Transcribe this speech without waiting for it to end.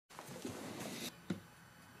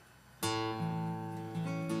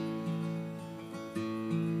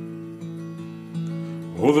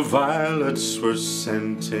Oh, the violets were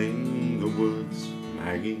scenting the woods,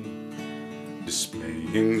 Maggie,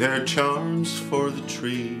 displaying their charms for the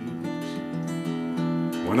trees.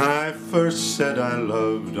 When I first said I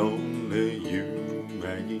loved only you,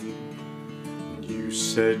 Maggie, you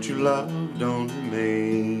said you loved only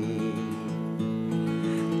me.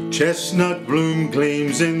 Chestnut bloom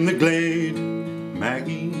gleams in the glade,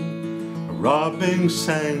 Maggie, a robin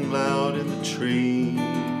sang loud in the tree.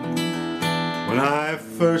 When I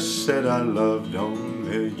first said I loved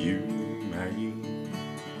only you, Maggie,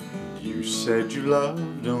 you said you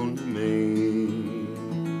loved only me.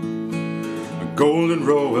 A golden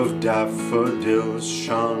row of daffodils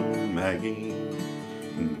shone, Maggie,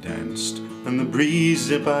 and danced on the breeze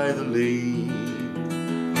by the lea.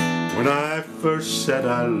 When I first said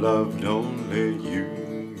I loved only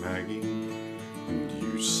you, Maggie, and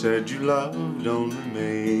you said you loved only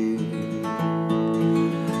me.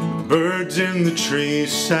 Birds in the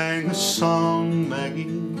trees sang a song, Maggie,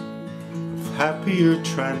 of happier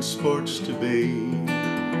transports to be.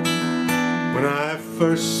 When I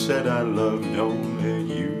first said I loved only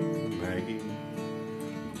you, Maggie,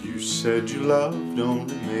 you said you loved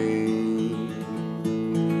only me.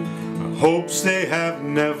 My hopes they have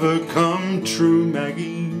never come true,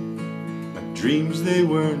 Maggie, my dreams they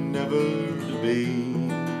were never to be.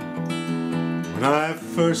 When I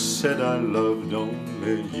first said I loved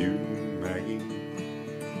only you, Maggie,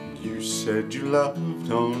 you said you loved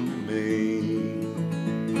only me.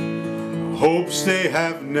 Hopes they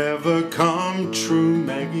have never come true,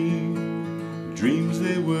 Maggie, dreams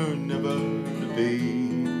they were never to be.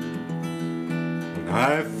 When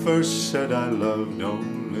I first said I loved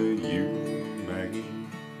only you, Maggie,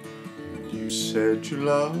 you said you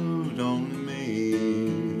loved only me.